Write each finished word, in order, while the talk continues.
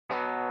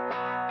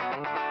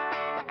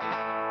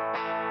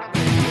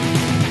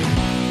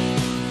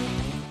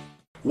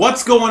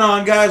What's going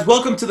on, guys?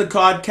 Welcome to the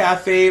COD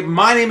Cafe.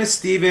 My name is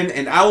Steven,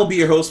 and I will be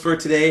your host for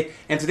today.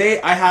 And today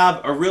I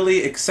have a really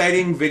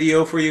exciting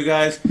video for you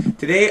guys.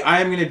 Today I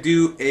am going to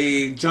do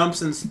a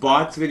jumps and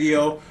spots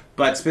video,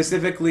 but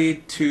specifically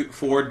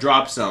for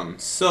drop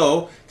zones.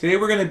 So today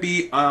we're going to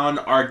be on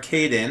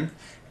Arkaden,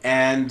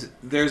 and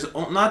there's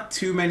not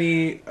too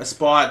many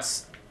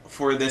spots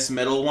for this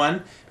middle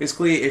one.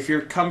 Basically, if you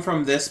come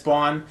from this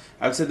spawn,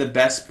 I would say the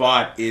best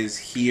spot is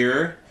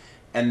here,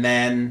 and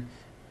then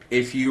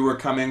if you were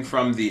coming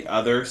from the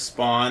other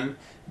spawn,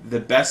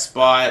 the best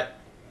spot,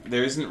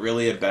 there isn't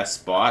really a best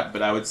spot,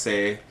 but I would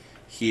say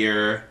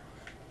here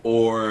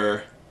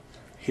or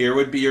here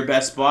would be your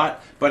best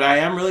spot. But I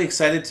am really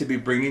excited to be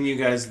bringing you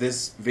guys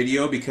this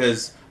video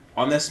because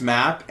on this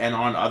map and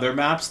on other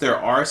maps, there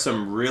are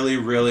some really,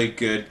 really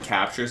good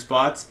capture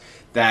spots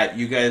that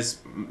you guys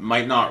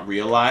might not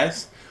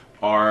realize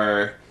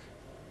are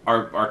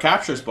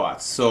capture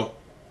spots. So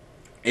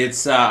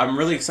it's I'm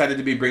really excited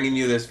to be bringing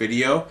you this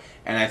video,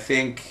 and I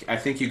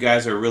think you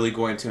guys are really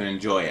going to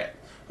enjoy it.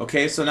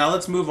 Okay, so now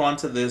let's move on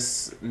to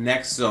this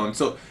next zone.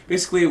 So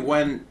basically,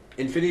 when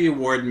Infinity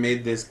Ward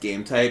made this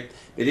game type,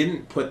 they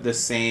didn't put the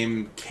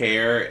same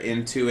care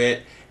into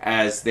it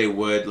as they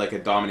would like a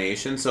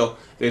domination. So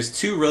there's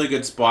two really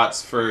good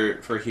spots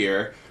for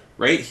here.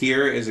 Right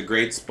here is a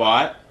great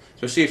spot,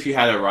 especially if you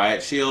had a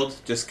riot shield,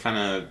 just kind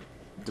of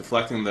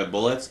deflecting the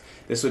bullets.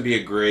 This would be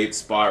a great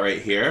spot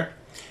right here.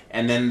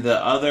 And then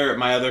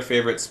my other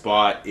favorite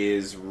spot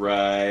is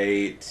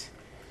right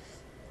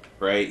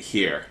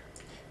here,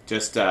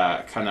 just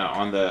kind of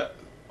on the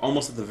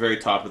almost at the very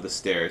top of the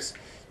stairs.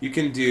 You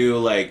can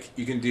do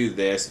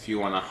this if you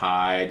want to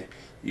hide.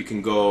 You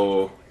can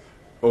go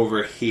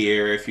over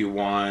here if you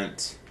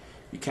want.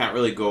 You can't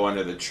really go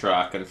under the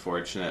truck,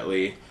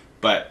 unfortunately,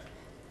 but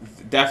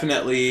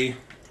definitely,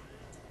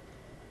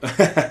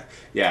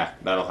 yeah,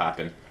 that'll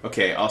happen.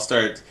 Okay, I'll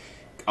start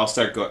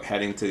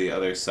heading to the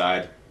other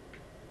side.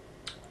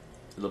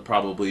 It'll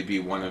probably be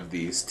one of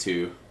these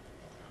two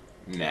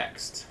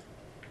next.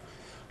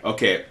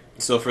 Okay,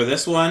 so for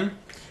this one,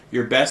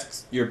 your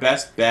best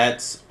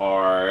bets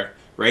are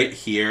right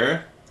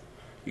here.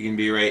 You can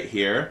be right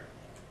here,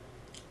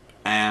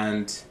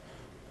 and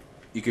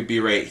you could be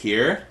right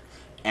here.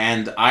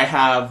 And I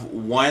have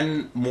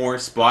one more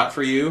spot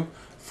for you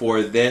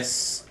for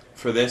this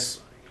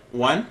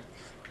one,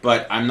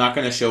 but I'm not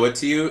going to show it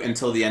to you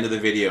until the end of the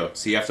video.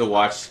 So you have to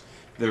watch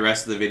the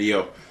rest of the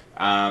video.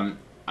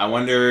 I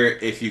wonder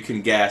if you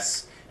can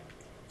guess.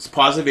 Just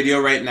pause the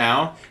video right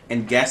now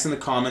and guess in the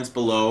comments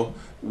below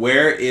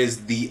where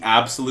is the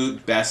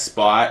absolute best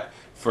spot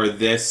for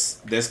this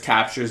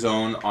capture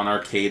zone on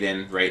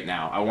Arkaden right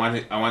now. I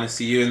want to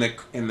see you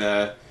in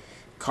the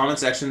comment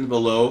section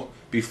below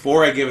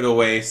before I give it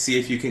away. See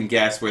if you can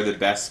guess where the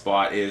best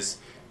spot is,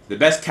 the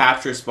best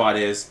capture spot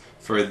is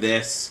for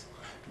this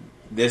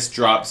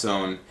drop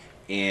zone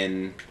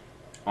on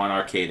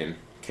Arkaden.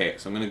 Okay,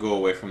 so I'm going to go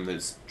away from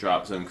this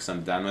drop zone because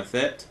I'm done with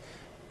it.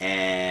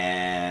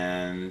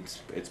 And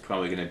it's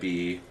probably going to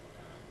be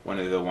one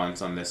of the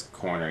ones on this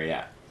corner,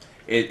 yeah.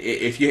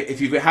 If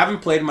you haven't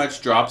played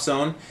much drop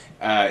zone,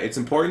 it's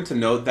important to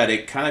note that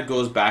it kind of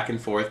goes back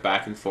and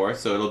forth.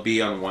 So it'll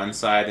be on one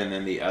side and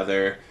then the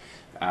other.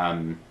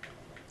 Like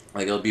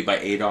it'll be by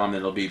A-Dom,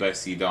 it'll be by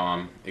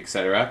C-Dom,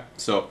 etc.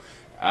 So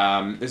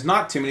there's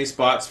not too many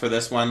spots for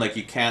this one. Like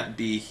you can't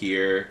be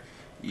here.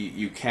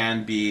 You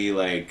can be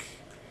like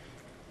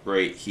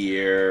right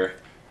here.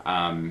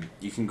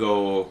 You can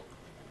go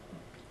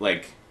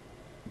like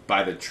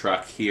by the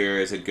truck here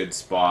is a good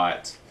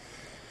spot.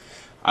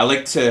 I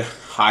like to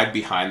hide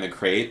behind the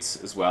crates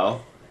as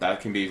well. That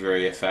can be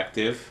very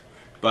effective.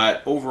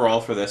 But overall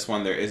for this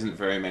one there isn't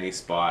very many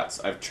spots.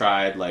 I've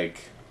tried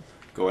like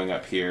going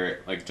up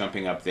here, like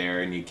jumping up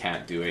there, and you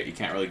can't do it. You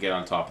can't really get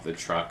on top of the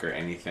truck or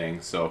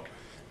anything. So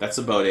that's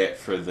about it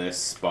for this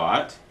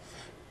spot.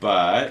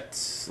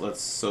 But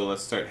let's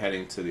start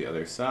heading to the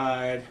other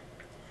side.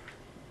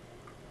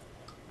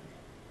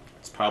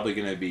 Probably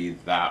going to be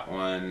that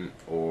one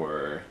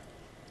or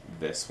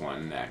this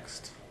one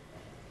next.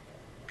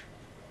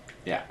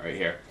 Yeah, right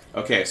here.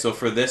 Okay, so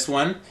for this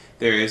one,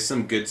 there is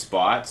some good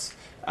spots.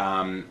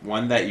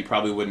 One that you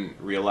probably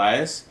wouldn't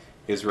realize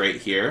is right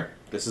here.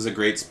 This is a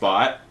great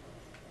spot.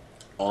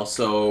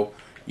 Also,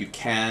 you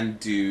can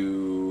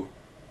do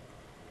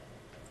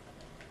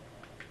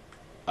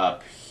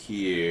up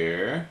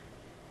here.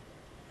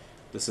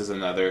 This is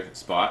another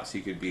spot, so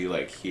you could be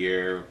like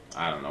here.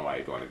 I don't know why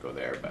you'd want to go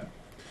there, but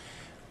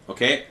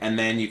okay, and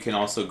then you can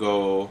also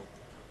go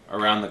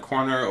around the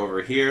corner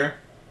over here.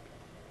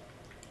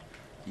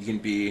 You can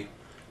be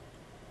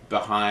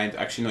behind,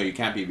 actually no, you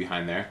can't be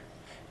behind there.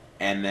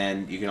 And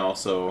then you can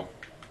also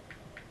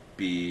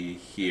be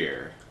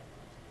here.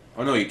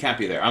 Oh no, you can't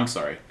be there, I'm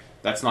sorry.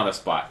 That's not a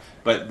spot.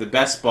 But the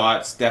best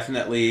spots,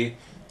 definitely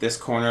this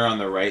corner on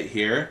the right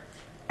here,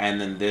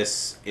 and then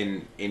this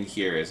in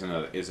here is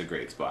a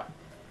great spot.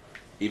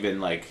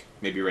 Even like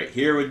maybe right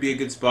here would be a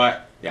good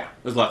spot. Yeah,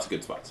 there's lots of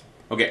good spots.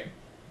 Okay.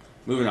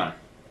 Moving on.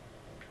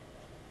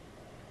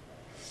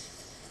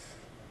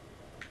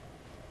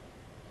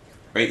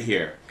 right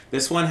here.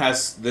 This one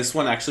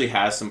actually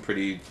has some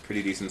pretty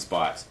decent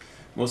spots.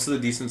 Most of the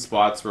decent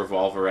spots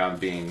revolve around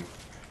being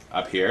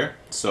up here.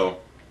 So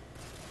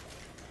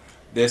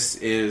this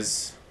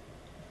is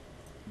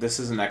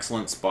an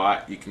excellent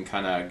spot. You can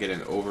kind of get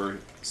an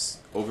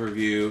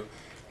overview,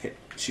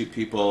 shoot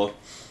people.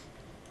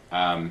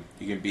 You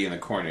can be in the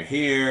corner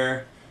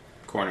here.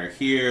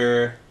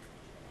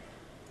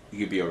 You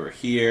could be over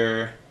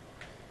here.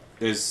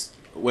 There's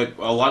what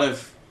a lot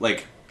of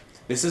like.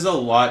 This is a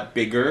lot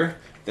bigger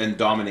than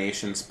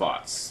domination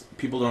spots.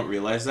 People don't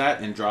realize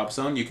that in drop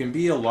zone you can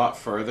be a lot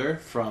further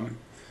from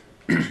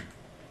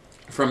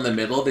from the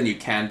middle than you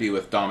can be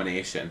with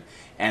domination.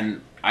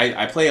 And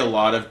I play a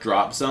lot of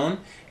drop zone,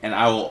 and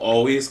I will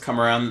always come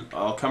around.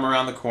 I'll come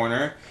around the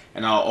corner,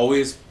 and I'll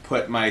always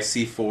put my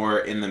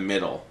C4 in the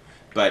middle.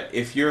 But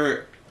if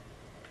you're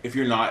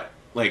not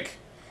like,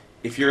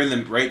 if you're in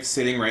the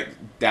sitting right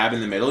dab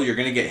in the middle, you're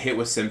gonna get hit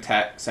with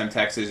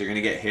Semtexes. You're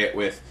gonna get hit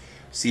with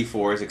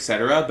C4s,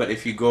 etc. But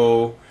if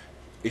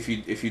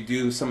you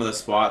do some of the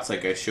spots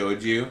like I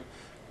showed you,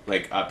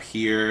 like up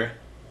here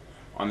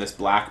on this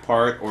black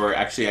part, or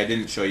actually I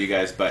didn't show you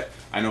guys, but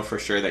I know for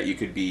sure that you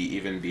could be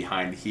even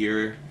behind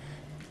here.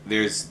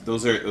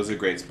 Those are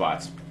great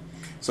spots.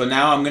 So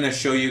now I'm gonna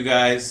show you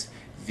guys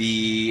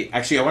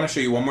actually I want to show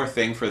you one more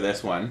thing for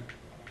this one.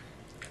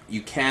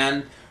 You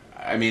can,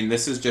 I mean,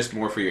 this is just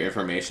more for your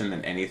information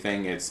than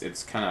anything.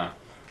 It's kind of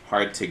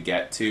hard to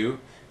get to,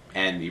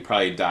 and you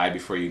probably die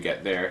before you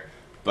get there,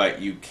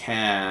 but you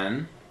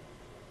can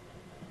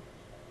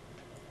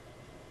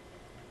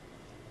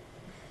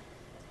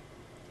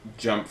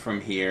jump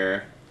from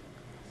here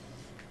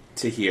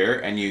to here,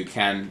 and you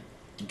can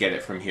get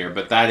it from here,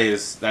 but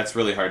that's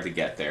really hard to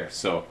get there.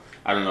 So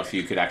I don't know if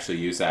you could actually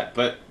use that,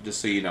 but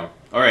just so you know.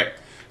 All right,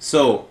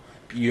 so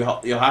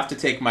you'll have to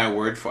take my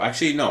word for.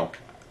 Actually, no.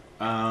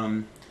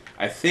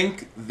 I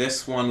think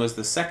this one was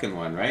the second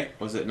one, right?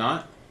 Was it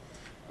not?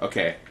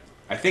 Okay,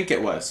 I think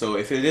it was. So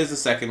if it is the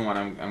second one,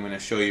 I'm going to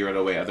show you right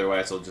away.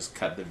 Otherwise, I'll just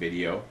cut the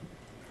video.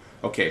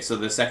 Okay, so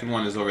the second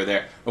one is over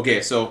there.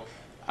 Okay, so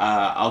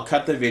I'll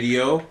cut the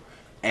video,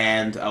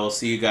 and I will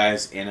see you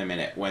guys in a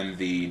minute when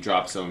the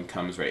drop zone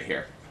comes right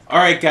here.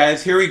 Alright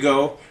guys, here we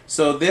go.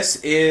 So this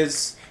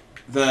is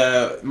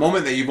the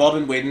moment that you've all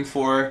been waiting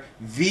for.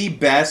 The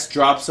best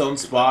drop zone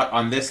spot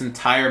on this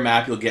entire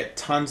map. You'll get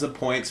tons of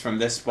points from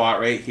this spot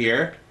right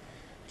here.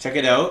 Check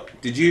it out.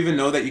 Did you even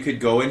know that you could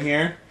go in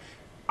here?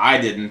 I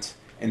didn't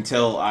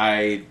until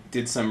I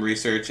did some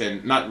research,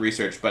 and not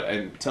research, but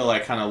until I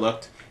kind of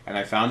looked and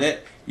I found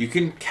it. You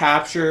can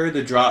capture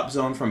the drop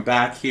zone from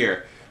back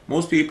here.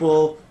 Most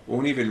people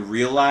won't even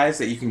realize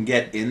that you can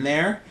get in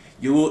there.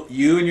 You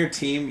and your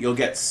team, you'll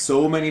get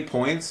so many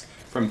points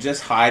from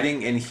just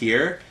hiding in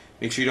here.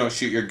 Make sure you don't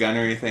shoot your gun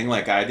or anything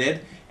like I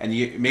did, and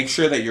you make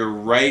sure that you're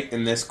right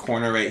in this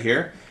corner right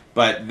here.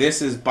 But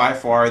this is by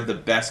far the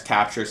best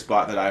capture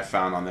spot that I've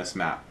found on this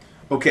map.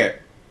 Okay.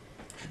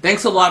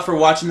 Thanks a lot for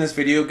watching this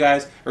video,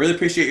 guys. I really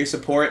appreciate your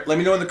support. Let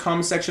me know in the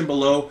comment section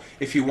below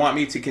if you want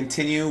me to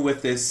continue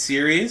with this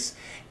series.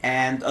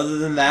 And other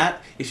than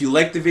that, if you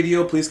liked the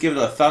video, please give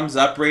it a thumbs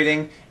up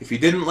rating. If you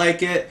didn't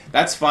like it,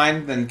 that's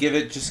fine. Then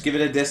just give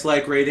it a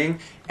dislike rating.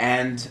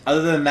 And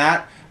other than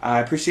that, I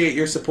appreciate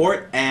your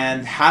support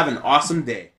and have an awesome day.